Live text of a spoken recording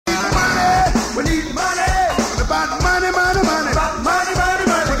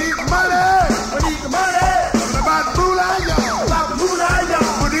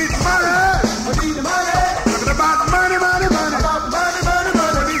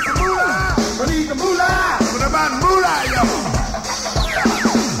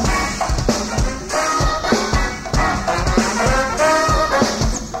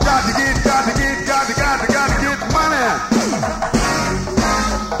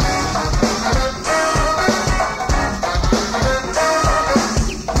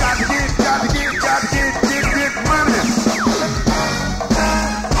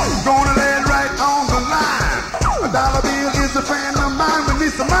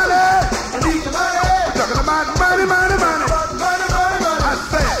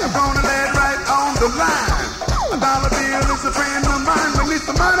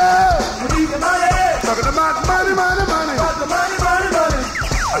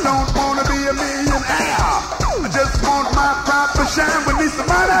don't want to be a millionaire. I just want my pride to shine. We need some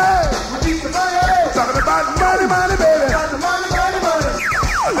money. We need some money. Talking about money, money, baby. Money, money, money.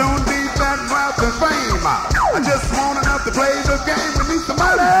 I don't need that wealth and fame. I just want enough to play the game. We need some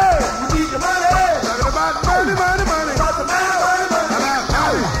money. We need some money. Talking about money, money, money. Money, money,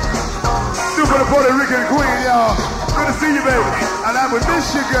 money. Super the Puerto Rican queen, y'all. Good to see you, baby. And I would miss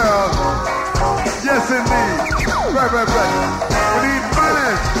you, girl. Yes, indeed. Right. We need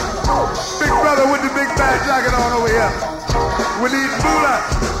money. Big brother with the big bad jacket on over here. We need moolah.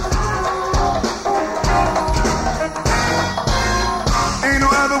 Ain't no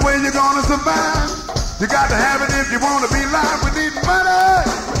other way you're gonna survive. You got to have it if you want to be live. We need money.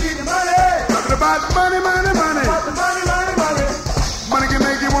 We need money. Talking about money, money, money. Money, money, money. Money can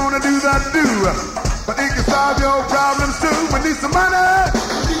make you want to do that do. But it can solve your problems too. We need some money.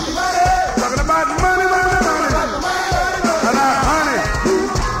 We need some money. Talking about money, money, money. And honey.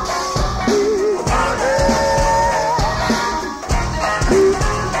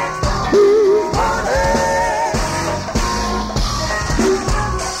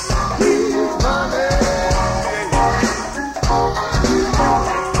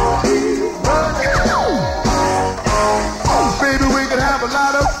 Baby, we can have a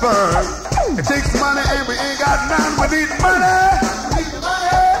lot of fun. It takes money and we ain't got none. We need money. We need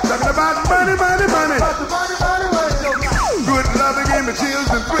money. Talking about money, money, money. Good loving gave me chills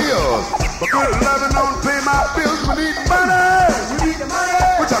and thrills. But good loving don't pay my bills. We need money. We need the money.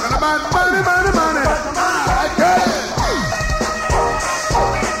 We're talking about money, money, money. Okay.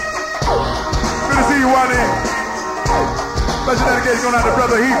 Good to see you, Wally. Special dedication going out to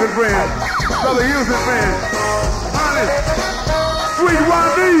Brother Heath and friends. Brother Hughes and friends. Honey. Sweet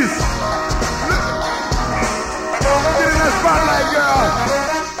Wandies. Get in that spotlight, girl.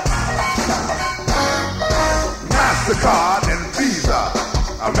 MasterCard and Visa,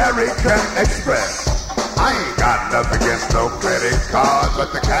 American Express. I ain't got nothing against no credit card,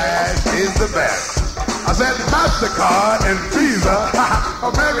 but the cash is the best. I said MasterCard and Visa,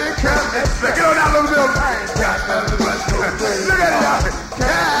 American Express. Get on down, little bill. I ain't got nothing but no credit. Look at it.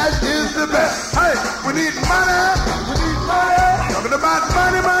 Cash is the best. Hey, we need money. We need money. Talking about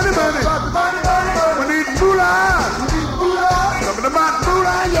money, money, money. We need moolah. We need moolah. Talking about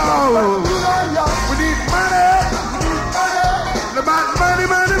moolah, yo. We need money. Talking about money,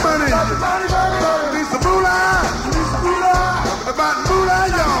 money, money. We need some moolah. Talking about moolah,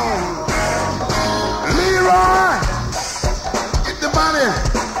 yo. Leroy, get the money.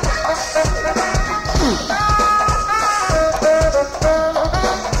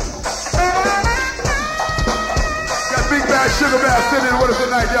 Got Big Bad Sugar Bear sitting in with us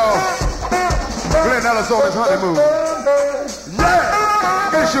tonight, y'all. Glenn Ellis on his honeymoon.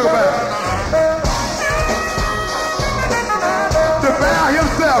 Yeah, get Sugar Bear. The bear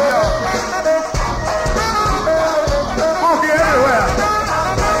himself, y'all. Funky everywhere.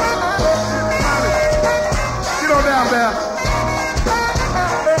 Get on down, Bear.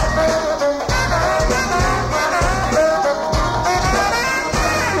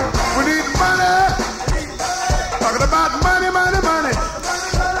 We need money. Talking about money, money, money.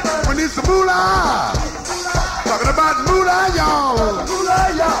 We need some moolah. Talking about moolah, y'all.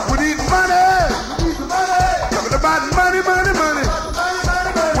 We need money. Talking about money, money, money.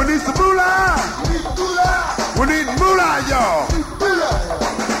 We need some moolah. We need moolah, y'all.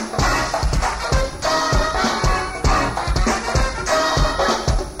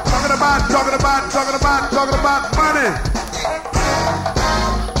 Talking about money.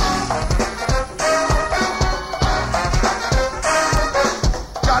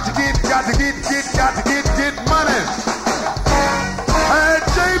 Got to get money. Hey,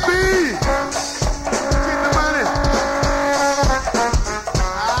 JB, get the money.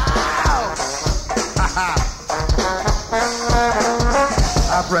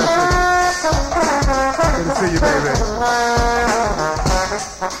 I press it. Good to see you, baby.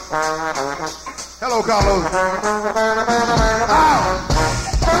 Hello, Carlos. Ow!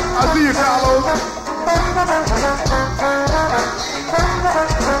 I see you, Carlos.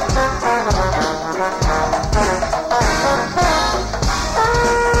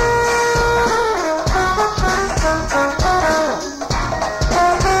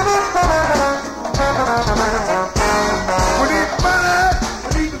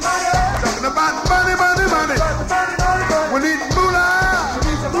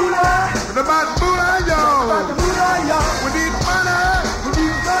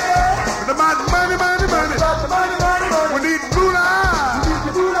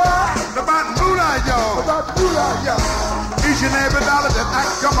 Each and every dollar that I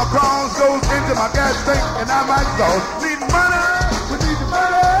come across goes into my gas tank and I might go. Need money, we need the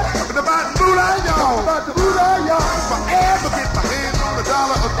money. I ever get my hands on a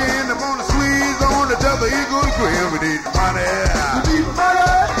dollar again, I'm gonna squeeze on the double eagle grin. We need money. We need money.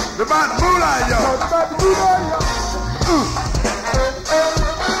 The about the moolah, y'all. The about the moolah, y'all.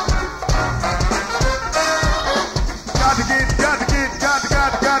 Got to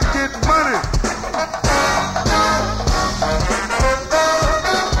get money.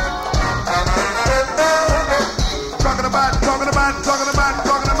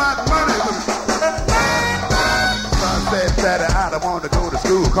 Talking about money. Son said, Daddy, I don't want to go to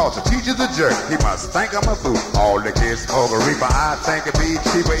school, cause the teacher's a jerk. He must think I'm a fool. All the kids smoke a reaper. I think it'd be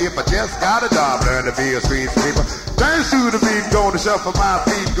cheaper if I just got a job, learn to be a street sweeper. Dance to the beat, going to shuffle my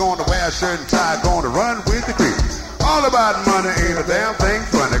feet, going to wear a shirt and tie, going to run with the creep. All about money ain't a damn thing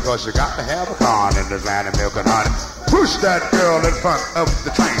funny, cause you got to have a car in this land of milk and honey. Push that girl in front of the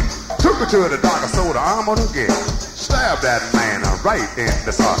train, took her to the darker soda, I'm on again. Stab that man right in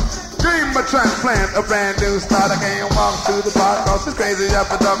the heart. Gave him a transplant, a brand new start. I can't walk through the park, cause it's crazy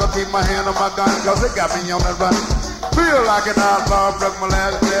after dark. I keep my hand on my gun, cause it got me on the run. Feel like an outlaw, broke my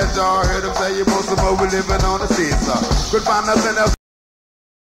last glass jar. Heard him say you want some more, we living on the seesaw. Could find nothing else.